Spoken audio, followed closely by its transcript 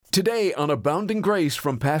Today on Abounding Grace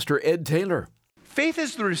from Pastor Ed Taylor. Faith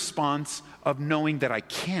is the response of knowing that I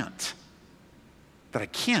can't. That I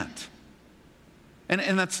can't.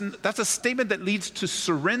 And that's a statement that leads to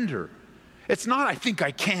surrender. It's not, I think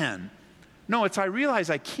I can. No, it's I realize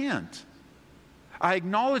I can't. I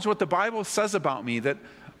acknowledge what the Bible says about me, that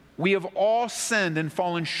we have all sinned and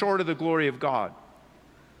fallen short of the glory of God.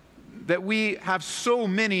 That we have so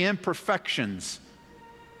many imperfections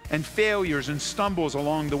and failures and stumbles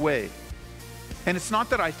along the way. And it's not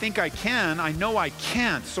that I think I can, I know I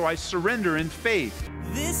can't, so I surrender in faith.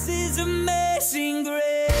 This is amazing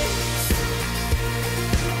grace.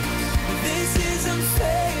 This is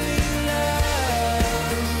unfailing love.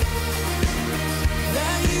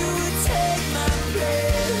 That you would take my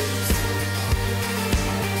place.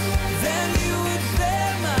 That you would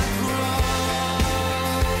bear my cross.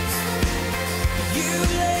 You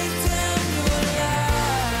laid down your life.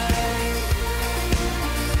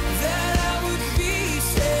 That I would be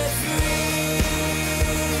set free.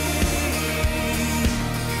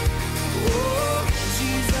 Oh,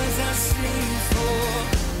 Jesus, I sing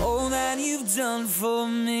for all that you've done for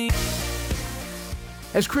me.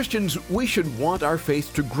 As Christians, we should want our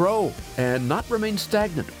faith to grow and not remain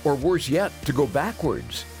stagnant, or worse yet, to go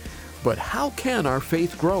backwards. But how can our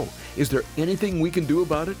faith grow? Is there anything we can do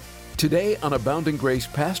about it? Today on Abounding Grace,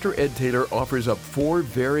 Pastor Ed Taylor offers up 4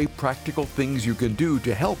 very practical things you can do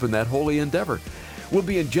to help in that holy endeavor. We'll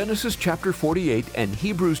be in Genesis chapter 48 and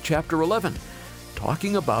Hebrews chapter 11,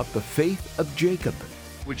 talking about the faith of Jacob.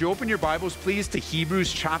 Would you open your Bibles, please, to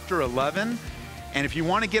Hebrews chapter 11? And if you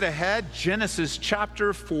want to get ahead, Genesis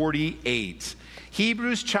chapter 48.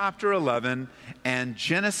 Hebrews chapter 11 and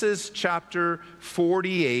Genesis chapter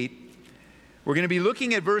 48. We're going to be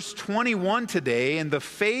looking at verse 21 today and the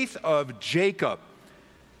faith of Jacob.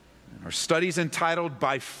 Our study's entitled,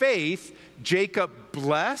 By Faith, Jacob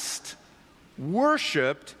Blessed,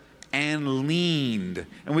 Worshipped, and Leaned.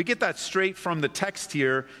 And we get that straight from the text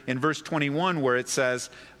here in verse 21 where it says,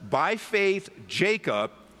 By faith,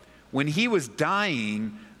 Jacob, when he was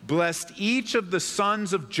dying, blessed each of the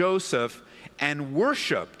sons of Joseph and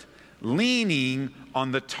worshipped, leaning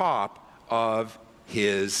on the top of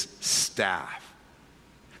his staff.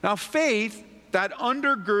 Now, faith, that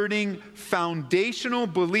undergirding foundational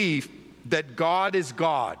belief that God is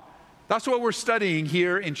God. That's what we're studying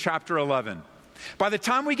here in chapter 11. By the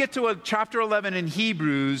time we get to chapter 11 in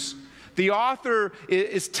Hebrews, the author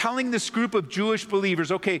is telling this group of Jewish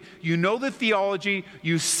believers, okay, you know the theology,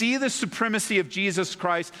 you see the supremacy of Jesus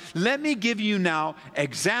Christ. Let me give you now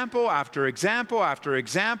example after example after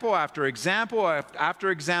example after example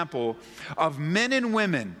after example of men and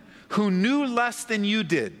women who knew less than you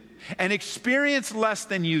did and experienced less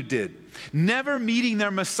than you did, never meeting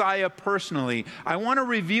their Messiah personally. I want to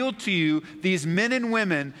reveal to you these men and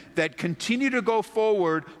women that continue to go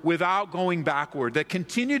forward without going backward, that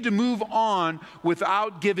continue to move on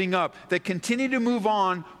without giving up, that continue to move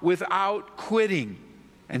on without quitting.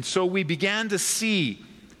 And so we began to see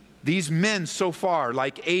these men so far,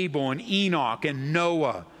 like Abel and Enoch and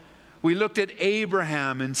Noah. We looked at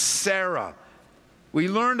Abraham and Sarah. We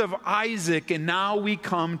learned of Isaac, and now we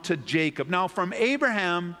come to Jacob. Now, from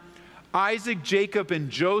Abraham, Isaac, Jacob, and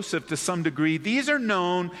Joseph, to some degree, these are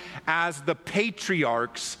known as the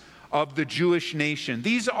patriarchs of the Jewish nation.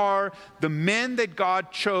 These are the men that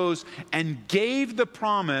God chose and gave the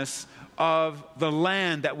promise of the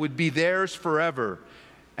land that would be theirs forever.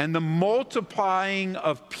 And the multiplying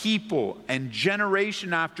of people and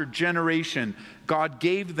generation after generation, God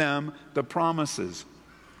gave them the promises.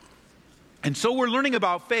 And so we're learning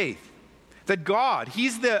about faith, that God,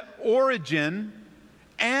 He's the origin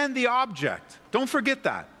and the object. Don't forget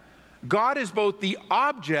that. God is both the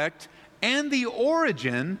object and the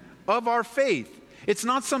origin of our faith. It's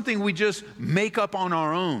not something we just make up on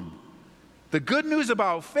our own. The good news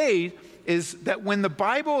about faith is that when the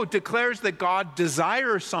Bible declares that God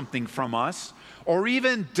desires something from us, or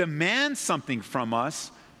even demands something from us,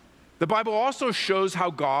 the Bible also shows how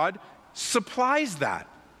God supplies that.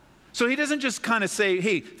 So He doesn't just kind of say,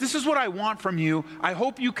 hey, this is what I want from you. I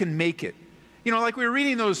hope you can make it. You know, like we were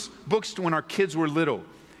reading those books when our kids were little.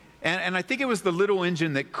 And I think it was The Little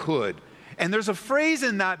Engine That Could. And there's a phrase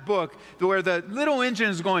in that book where the little engine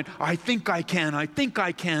is going, I think I can, I think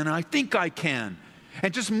I can, I think I can.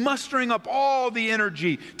 And just mustering up all the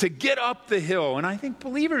energy to get up the hill. And I think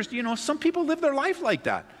believers, you know, some people live their life like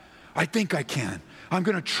that. I think I can. I'm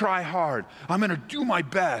going to try hard. I'm going to do my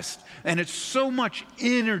best. And it's so much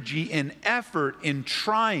energy and effort in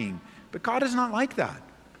trying. But God is not like that.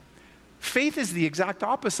 Faith is the exact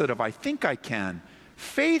opposite of I think I can.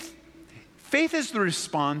 Faith is the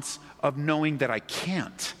response of knowing that I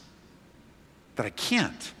can't. that I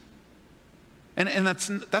can't. And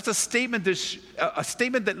that's a statement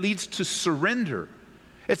that leads to surrender.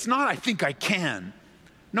 It's not, I think I can.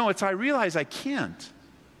 No, it's, I realize I can't.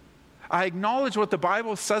 I acknowledge what the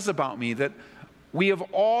Bible says about me, that we have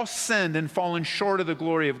all sinned and fallen short of the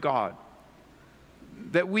glory of God.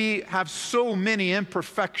 That we have so many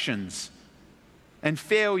imperfections and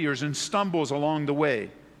failures and stumbles along the way.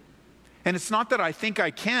 And it's not that I think I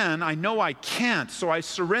can, I know I can't, so I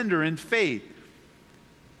surrender in faith.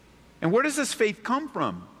 And where does this faith come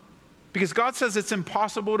from? Because God says it's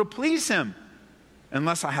impossible to please Him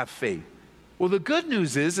unless I have faith. Well, the good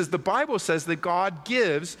news is the Bible says that God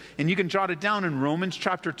gives, and you can jot it down in Romans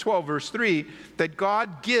chapter 12, verse 3, that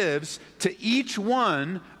God gives to each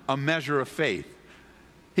one a measure of faith.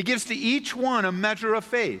 He gives to each one a measure of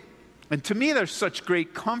faith. And to me, there's such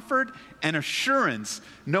great comfort and assurance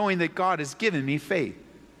knowing that God has given me faith,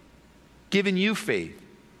 given you faith,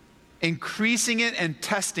 increasing it and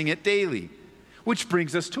testing it daily. Which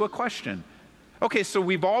brings us to a question. Okay, so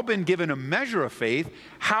we've all been given a measure of faith.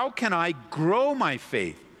 How can I grow my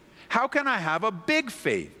faith? How can I have a big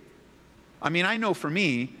faith? I mean, I know for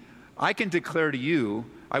me, I can declare to you,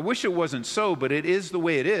 I wish it wasn't so, but it is the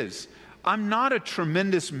way it is. I'm not a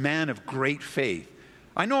tremendous man of great faith.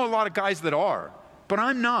 I know a lot of guys that are, but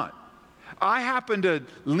I'm not. I happen to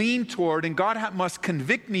lean toward, and God must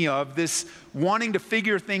convict me of this wanting to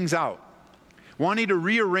figure things out, wanting to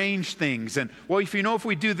rearrange things. And, well, if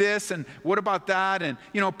we do this, and what about that? And,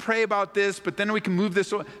 pray about this, but then we can move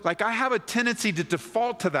this. Like, I have a tendency to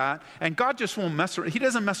default to that, and God just won't He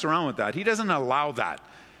doesn't mess around with that. He doesn't allow that.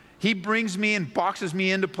 He brings me and boxes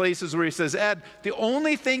me into places where He says, Ed, the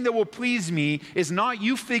only thing that will please me is not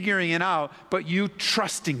you figuring it out, but you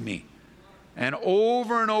trusting me. And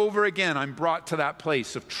over again, I'm brought to that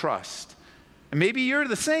place of trust. And maybe you're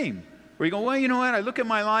the same, where you go, well, you know what? I look at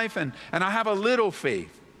my life and I have a little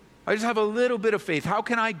faith. I just have a little bit of faith. How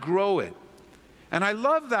can I grow it? And I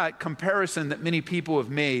love that comparison that many people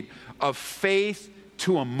have made of faith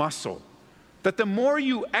to a muscle. That the more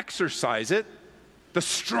you exercise it, the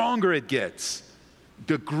stronger it gets,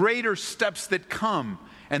 the greater steps that come,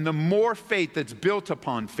 and the more faith that's built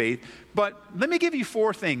upon faith. But let me give you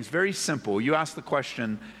 4 things, very simple. You asked the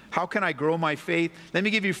question, how can I grow my faith? Let me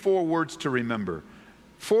give you 4 words to remember.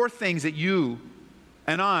 4 things that you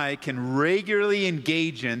and I can regularly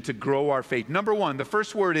engage in to grow our faith. Number 1, the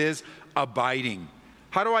first word is abiding.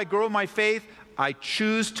 How do I grow my faith? I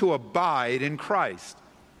choose to abide in Christ.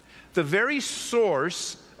 The very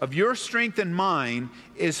source of your strength and mine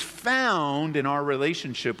is found in our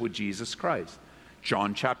relationship with Jesus Christ.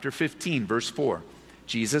 John chapter 15, verse 4.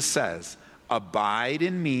 Jesus says, abide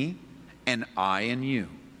in me and I in you.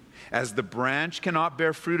 As the branch cannot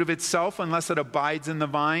bear fruit of itself unless it abides in the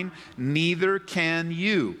vine, neither can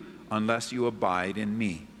you unless you abide in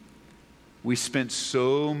me. We spent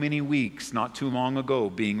so many weeks not too long ago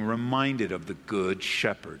being reminded of the Good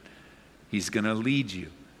Shepherd. He's going to lead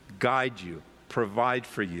you, guide you, provide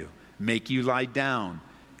for you, make you lie down,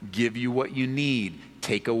 give you what you need,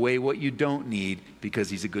 take away what you don't need, because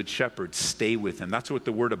He's a good shepherd. Stay with Him. That's what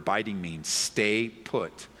the word abiding means. Stay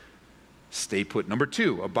put. Stay put. Number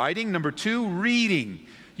 2, abiding. Number 2, reading.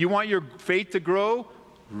 You want your faith to grow?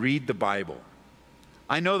 Read the Bible.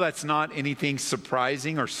 I know that's not anything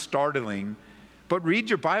surprising or startling, but read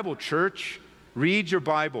your Bible, church. Read your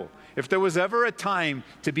Bible. If there was ever a time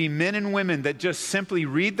to be men and women that just simply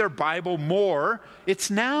read their Bible more, it's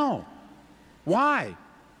now. Why?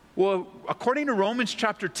 Well, according to Romans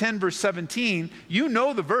chapter 10, verse 17, you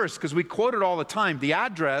know the verse because we quote it all the time. The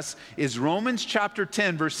address is Romans chapter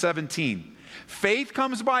 10, verse 17. Faith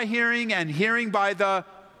comes by hearing, and hearing by the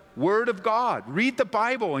Word of God. Read the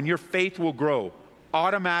Bible and your faith will grow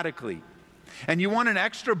automatically. And you want an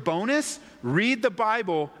extra bonus? Read the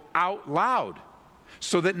Bible out loud,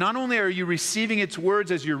 so that not only are you receiving its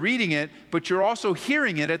words as you're reading it, but you're also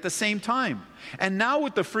hearing it at the same time. And now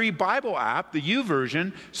with the free Bible app, the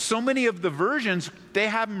YouVersion, so many of the versions, they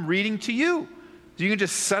have them reading to you. So you can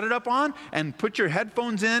just set it up on and put your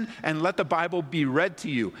headphones in and let the Bible be read to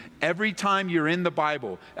you every time you're in the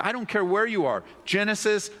Bible. I don't care where you are,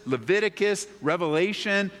 Genesis, Leviticus,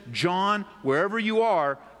 Revelation, John, wherever you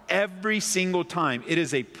are, every single time. It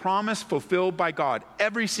is a promise fulfilled by God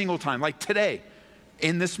every single time, like today.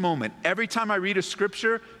 In this moment, every time I read a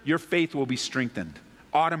scripture, your faith will be strengthened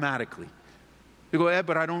automatically. You go, Ed,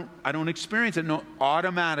 but I don't experience it. No,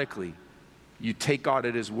 automatically, you take God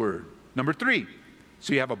at His word. Number 3,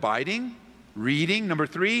 so you have abiding, reading. Number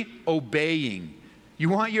 3, obeying. You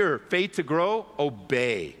want your faith to grow?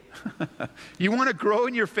 Obey. You want to grow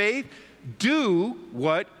in your faith? Do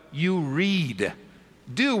what you read.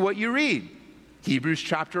 Do what you read. Hebrews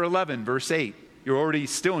chapter 11, verse 8. You're already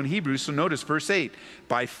still in Hebrews, so notice verse 8.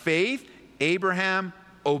 By faith, Abraham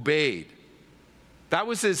obeyed. That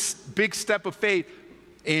was his big step of faith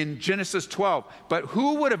in Genesis 12. But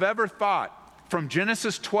who would have ever thought from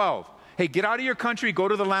Genesis 12, hey, get out of your country, go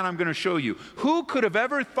to the land I'm going to show you. Who could have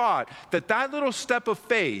ever thought that that little step of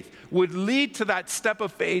faith would lead to that step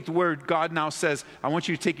of faith where God now says, I want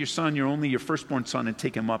you to take your son, your firstborn son, and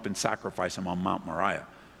take him up and sacrifice him on Mount Moriah.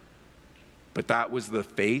 But that was the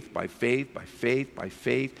faith, by faith, by faith, by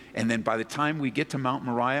faith. And then by the time we get to Mount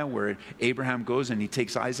Moriah, where Abraham goes and he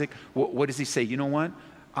takes Isaac, what does he say? You know what?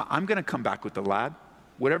 I'm going to come back with the lad.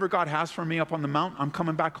 Whatever God has for me up on the mount, I'm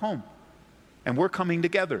coming back home. And we're coming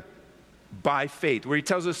together by faith, where he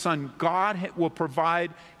tells his son, God will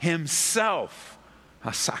provide himself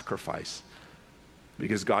a sacrifice.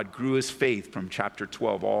 Because God grew his faith from chapter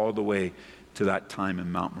 12 all the way to that time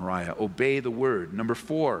in Mount Moriah. Obey the word. Number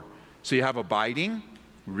 4. So you have abiding,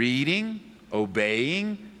 reading,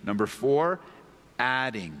 obeying. Number 4,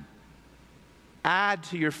 adding. Add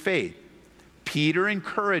to your faith. Peter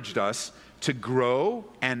encouraged us to grow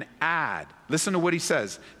and add. Listen to what he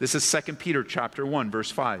says. This is 2 Peter chapter 1, verse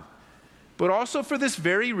 5. But also for this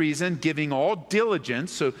very reason, giving all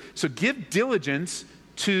diligence. So give diligence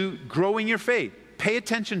to growing your faith. Pay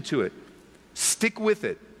attention to it. Stick with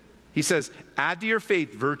it. He says, add to your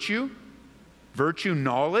faith virtue, virtue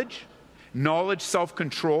knowledge, knowledge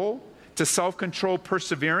self-control, to self-control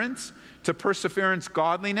perseverance, to perseverance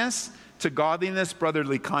godliness, to godliness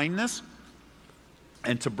brotherly kindness,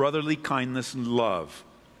 and to brotherly kindness love.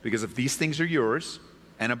 Because if these things are yours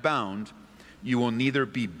and abound, you will neither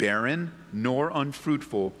be barren nor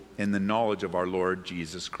unfruitful in the knowledge of our Lord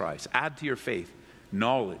Jesus Christ. Add to your faith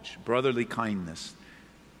knowledge, brotherly kindness,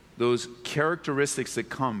 those characteristics that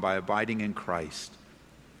come by abiding in Christ.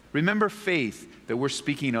 Remember, faith that we're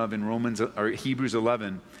speaking of in Hebrews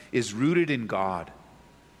 11 is rooted in God.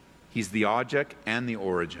 He's the object and the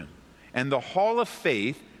origin. And the hall of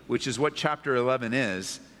faith, which is what chapter 11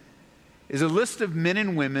 is a list of men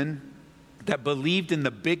and women that believed in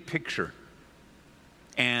the big picture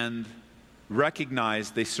and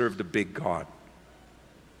recognized they served a big God.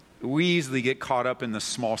 We easily get caught up in the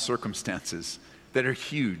small circumstances that are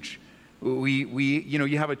huge.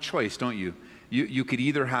 You have a choice, don't you? You could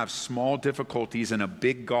either have small difficulties and a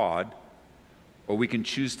big God, or we can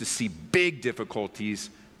choose to see big difficulties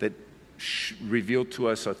that reveal to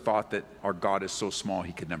us a thought that our God is so small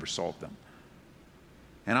he could never solve them.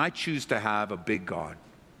 And I choose to have a big God.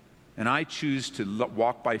 And I choose to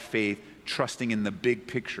walk by faith, trusting in the big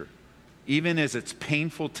picture. Even as it's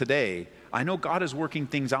painful today, I know God is working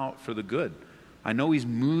things out for the good. I know he's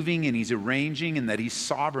moving and he's arranging and that he's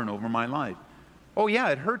sovereign over my life. Oh yeah,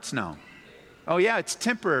 it hurts now. Oh yeah, it's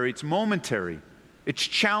temporary, it's momentary. It's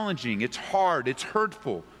challenging, it's hard, it's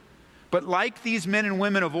hurtful. But like these men and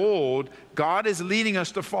women of old, God is leading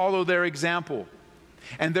us to follow their example.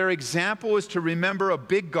 And their example is to remember a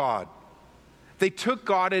big God. They took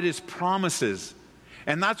God at his promises.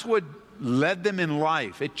 And that's what led them in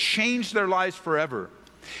life. It changed their lives forever.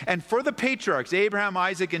 And for the patriarchs, Abraham,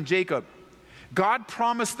 Isaac, and Jacob, God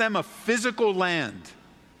promised them a physical land.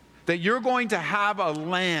 That you're going to have a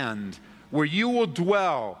land where you will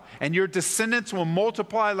dwell and your descendants will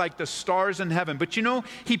multiply like the stars in heaven. But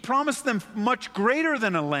he promised them much greater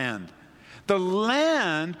than a land. The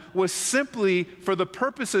land was simply for the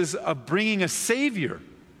purposes of bringing a Savior.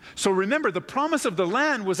 So remember, the promise of the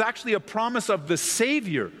land was actually a promise of the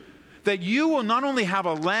Savior. That you will not only have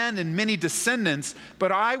a land and many descendants,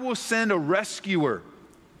 but I will send a rescuer.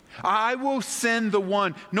 I will send the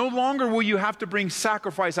one. No longer will you have to bring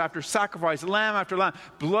sacrifice after sacrifice, lamb after lamb,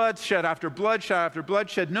 bloodshed after bloodshed after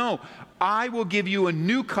bloodshed. No, I will give you a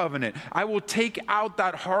new covenant. I will take out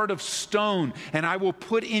that heart of stone and I will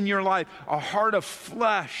put in your life a heart of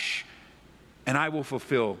flesh and I will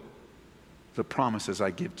fulfill the promises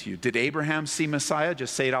I give to you. Did Abraham see Messiah?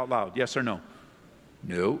 Just say it out loud. Yes or no?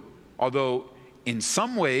 No. Although in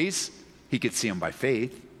some ways he could see him by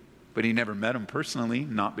faith. But he never met him personally,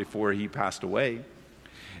 not before he passed away.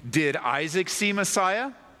 Did Isaac see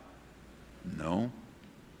Messiah? No.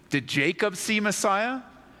 Did Jacob see Messiah?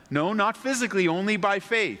 No, not physically, only by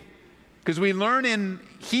faith. Because we learn in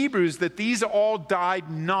Hebrews that these all died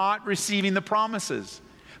not receiving the promises.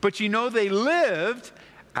 But they lived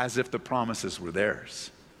as if the promises were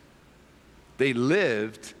theirs. They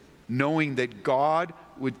lived knowing that God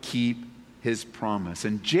would keep his promise.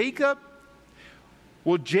 And Jacob,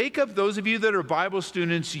 those of you that are Bible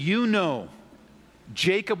students,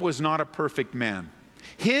 Jacob was not a perfect man.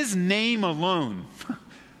 His name alone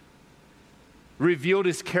revealed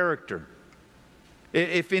his character.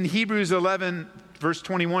 If in Hebrews 11, verse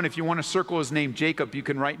 21, if you want to circle his name, Jacob, you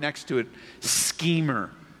can write next to it,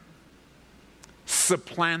 schemer,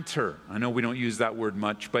 supplanter. I know we don't use that word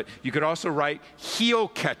much, but you could also write heel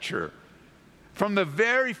catcher. From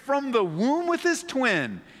the womb with his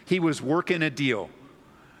twin, he was working a deal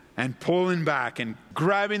and pulling back and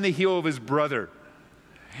grabbing the heel of his brother.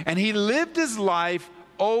 And he lived his life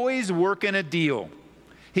always working a deal.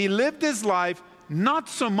 He lived his life not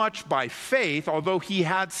so much by faith, although he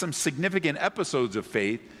had some significant episodes of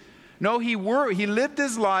faith. No, he lived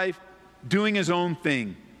his life doing his own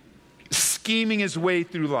thing, scheming his way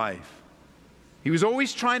through life. He was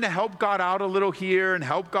always trying to help God out a little here and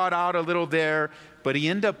help God out a little there, but he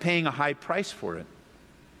ended up paying a high price for it.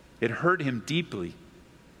 It hurt him deeply.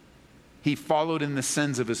 He followed in the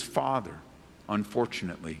sins of his father,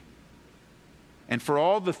 unfortunately. And for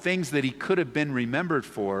all the things that he could have been remembered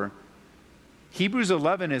for, Hebrews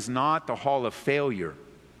 11 is not the hall of failure.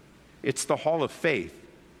 It's the hall of faith.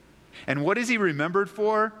 And what is he remembered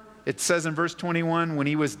for? It says in verse 21, when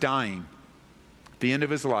he was dying, at the end of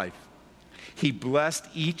his life, he blessed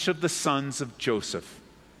each of the sons of Joseph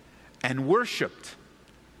and worshiped,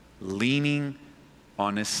 leaning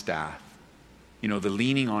on his staff. You know, the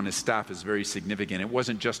leaning on his staff is very significant. It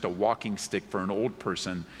wasn't just a walking stick for an old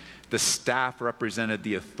person. The staff represented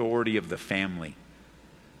the authority of the family,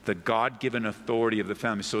 the God-given authority of the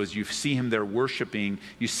family. So as you see him there worshiping,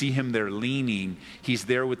 you see him there leaning, he's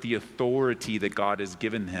there with the authority that God has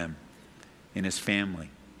given him in his family.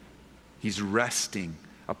 He's resting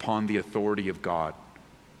upon the authority of God.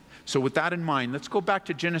 So with that in mind, let's go back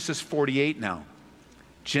to Genesis 48 now.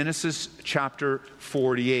 Genesis chapter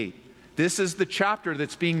 48. This is the chapter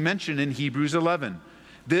that's being mentioned in Hebrews 11.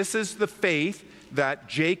 This is the faith that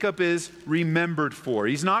Jacob is remembered for.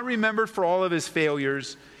 He's not remembered for all of his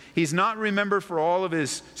failures. He's not remembered for all of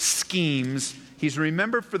his schemes. He's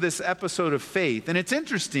remembered for this episode of faith. And it's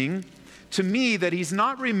interesting to me that he's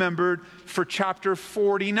not remembered for chapter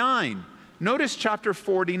 49. Notice chapter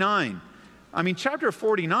 49. I mean, chapter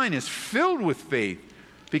 49 is filled with faith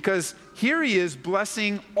because here he is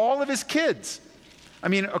blessing all of his kids. I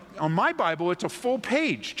mean, on my Bible, it's a full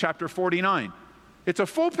page, chapter 49. It's a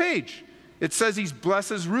full page. It says he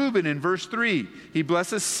blesses Reuben in verse 3. He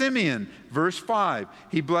blesses Simeon, verse 5.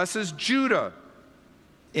 He blesses Judah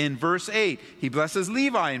in verse 8. He blesses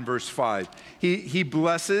Levi in verse 5. He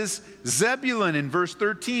blesses Zebulun in verse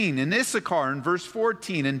 13, and Issachar in verse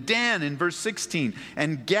 14, and Dan in verse 16,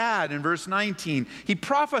 and Gad in verse 19. He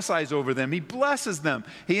prophesies over them. He blesses them.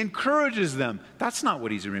 He encourages them. That's not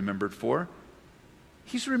what he's remembered for.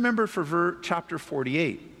 He's remembered for chapter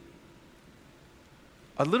 48.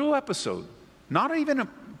 A little episode, not even a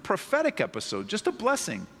prophetic episode, just a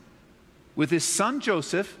blessing with his son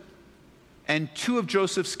Joseph and two of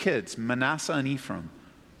Joseph's kids, Manasseh and Ephraim.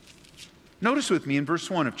 Notice with me in verse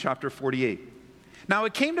 1 of chapter 48. Now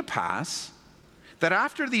it came to pass that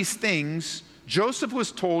after these things, Joseph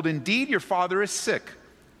was told, "Indeed, your father is sick."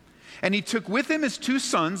 And he took with him his two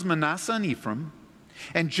sons, Manasseh and Ephraim.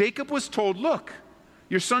 And Jacob was told, "Look,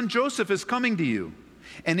 your son Joseph is coming to you."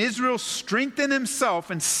 And Israel strengthened himself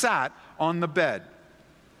and sat on the bed.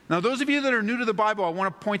 Now, those of you that are new to the Bible, I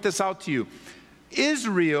want to point this out to you.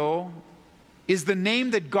 Israel is the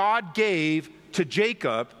name that God gave to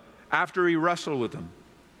Jacob after he wrestled with him.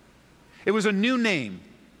 It was a new name,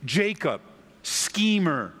 Jacob,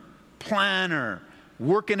 schemer, planner,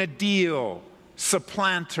 working a deal,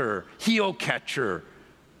 supplanter, heel catcher.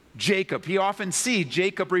 Jacob, he often sees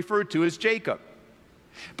Jacob referred to as Jacob.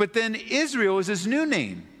 But then Israel is his new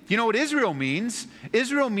name. You know what Israel means?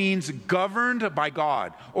 Israel means governed by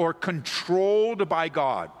God or controlled by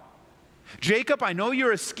God. Jacob, I know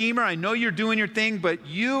you're a schemer. I know you're doing your thing, but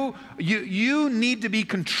you need to be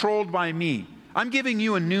controlled by me. I'm giving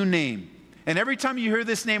you a new name. And every time you hear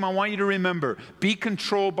this name, I want you to remember, be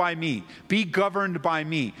controlled by me. Be governed by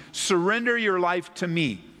me. Surrender your life to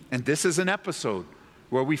me. And this is an episode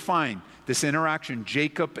where we find this interaction,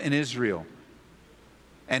 Jacob and Israel.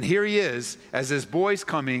 And here he is, as his boy's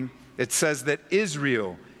coming, it says that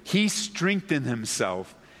Israel, he strengthened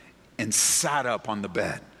himself and sat up on the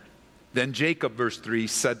bed. Then Jacob, verse 3,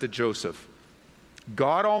 said to Joseph,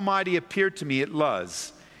 God Almighty appeared to me at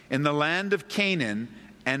Luz in the land of Canaan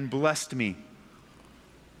and blessed me.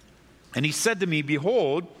 And he said to me,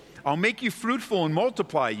 behold, I'll make you fruitful and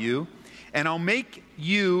multiply you, and I'll make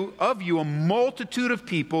of you a multitude of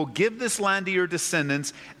people. Give this land to your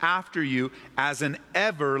descendants after you as an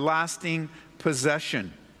everlasting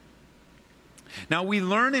possession. Now we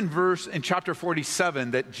learn in chapter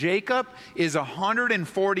 47 that Jacob is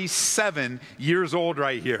 147 years old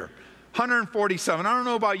right here. 147. I don't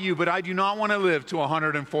know about you, but I do not want to live to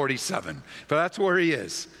 147. But that's where he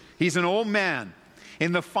is. He's an old man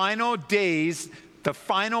in the final days, the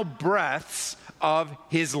final breaths of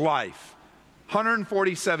his life.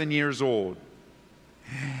 147 years old.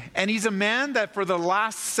 And he's a man that for the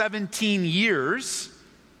last 17 years,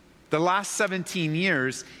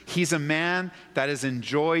 he's a man that has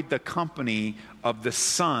enjoyed the company of the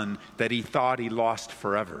son that he thought he lost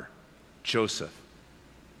forever, Joseph.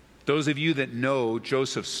 Those of you that know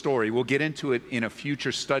Joseph's story, we'll get into it in a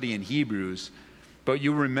future study in Hebrews, but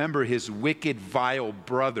you remember his wicked, vile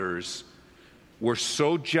brothers were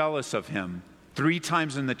so jealous of him. 3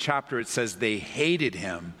 times in the chapter it says they hated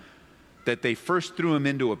him, that they first threw him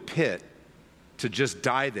into a pit to just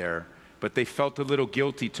die there, but they felt a little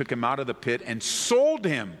guilty, took him out of the pit and sold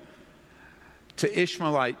him to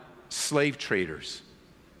Ishmaelite slave traders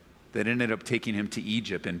that ended up taking him to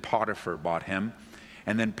Egypt, and Potiphar bought him.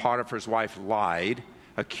 And then Potiphar's wife lied,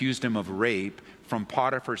 accused him of rape. From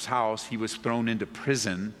Potiphar's house, he was thrown into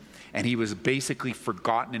prison, and he was basically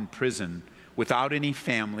forgotten in prison, without any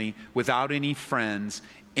family, without any friends,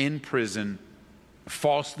 in prison,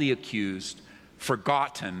 falsely accused,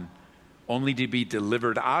 forgotten, only to be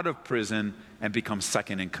delivered out of prison and become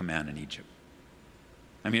second in command in Egypt.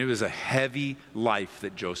 I mean, it was a heavy life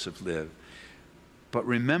that Joseph lived. But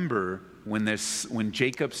remember, when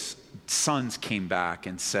Jacob's sons came back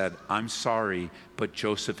and said, "I'm sorry, but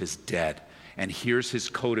Joseph is dead. And here's his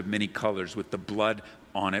coat of many colors with the blood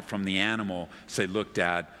on it from the animal." Say, "Look,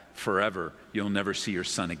 Dad, forever, you'll never see your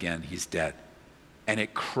son again. He's dead." And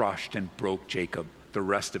it crushed and broke Jacob the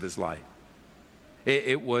rest of his life.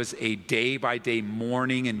 It was a day-by-day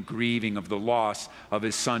mourning and grieving of the loss of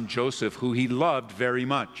his son Joseph, who he loved very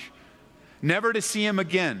much. Never to see him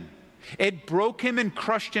again. It broke him and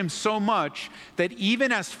crushed him so much that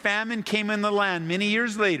even as famine came in the land many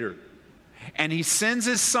years later, and he sends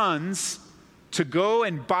his sons to go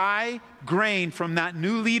and buy grain from that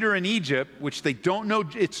new leader in Egypt, which they don't know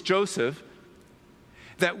it's Joseph,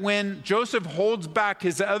 that when Joseph holds back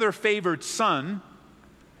his other favored son,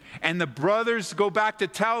 and the brothers go back to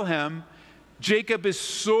tell him, Jacob is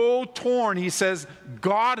so torn, he says,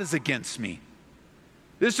 "God is against me.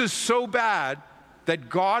 This is so bad that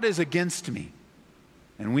God is against me."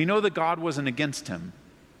 And we know that God wasn't against him.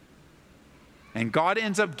 And God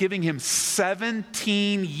ends up giving him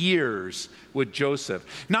 17 years with Joseph.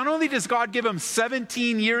 Not only does God give him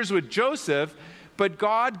 17 years with Joseph, but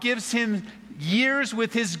God gives him years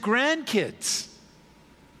with his grandkids.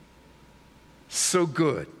 So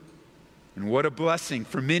good. And what a blessing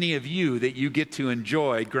for many of you that you get to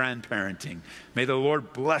enjoy grandparenting. May the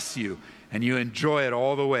Lord bless you and you enjoy it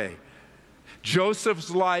all the way.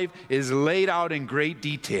 Joseph's life is laid out in great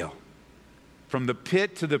detail, from the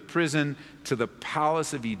pit to the prison to the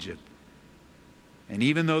palace of Egypt. And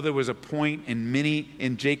even though there was a point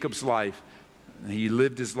in Jacob's life, he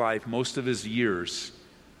lived his life, most of his years,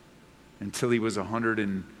 until he was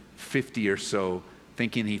 150 or so,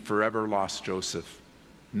 thinking he forever lost Joseph.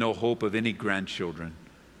 No hope of any grandchildren.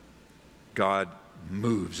 God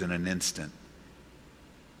moves in an instant.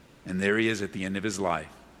 And there he is at the end of his life.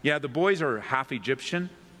 Yeah, the boys are half Egyptian.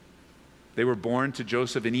 They were born to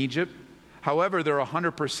Joseph in Egypt. However, they're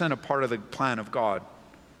 100% a part of the plan of God.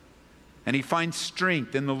 And he finds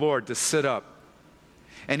strength in the Lord to sit up.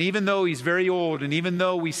 And even though he's very old, and even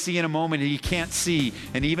though we see in a moment he can't see,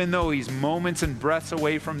 and even though he's moments and breaths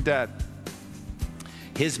away from death,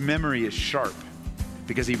 his memory is sharp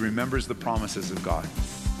because he remembers the promises of God.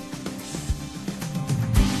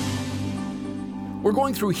 We're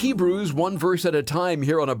going through Hebrews one verse at a time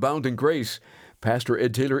here on Abounding Grace. Pastor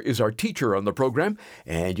Ed Taylor is our teacher on the program,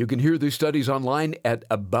 and you can hear these studies online at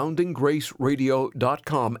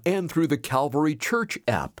aboundinggraceradio.com and through the Calvary Church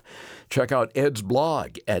app. Check out Ed's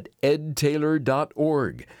blog at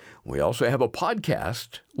edtaylor.org. We also have a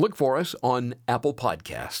podcast. Look for us on Apple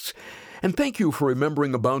Podcasts. And thank you for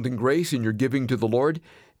remembering Abounding Grace in your giving to the Lord.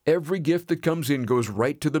 Every gift that comes in goes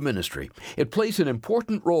right to the ministry. It plays an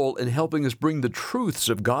important role in helping us bring the truths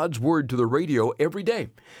of God's Word to the radio every day.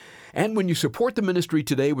 And when you support the ministry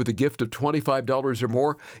today with a gift of $25 or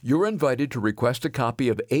more, you're invited to request a copy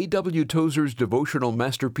of A.W. Tozer's devotional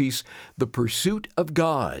masterpiece, The Pursuit of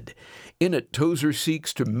God. In it, Tozer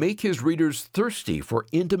seeks to make his readers thirsty for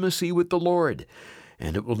intimacy with the Lord,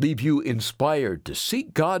 and it will leave you inspired to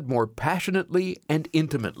seek God more passionately and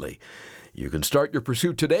intimately. You can start your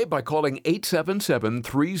pursuit today by calling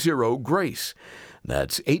 877-30-GRACE.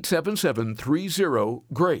 That's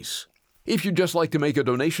 877-30-GRACE. If you'd just like to make a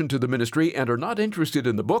donation to the ministry and are not interested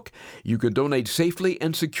in the book, you can donate safely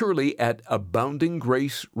and securely at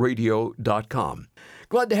aboundinggraceradio.com.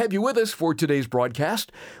 Glad to have you with us for today's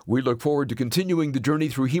broadcast. We look forward to continuing the journey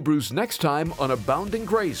through Hebrews next time on Abounding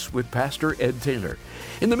Grace with Pastor Ed Taylor.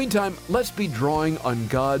 In the meantime, let's be drawing on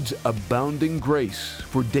God's abounding grace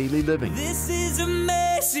for daily living. This is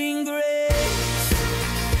amazing grace.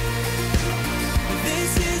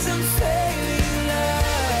 This is unfailing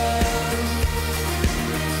love.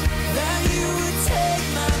 That you would take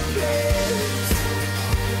my place.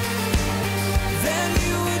 Then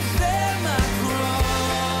you would bear my cross.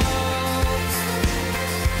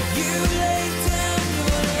 You laid down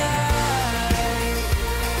your life.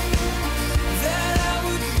 That I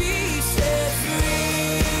would be set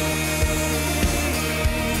free.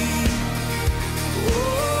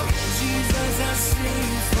 Oh, Jesus, I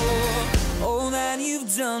sing for all that you've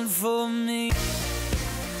done for me.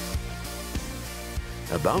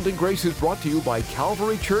 Abounding Grace is brought to you by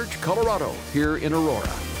Calvary Church, Colorado, here in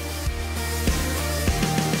Aurora.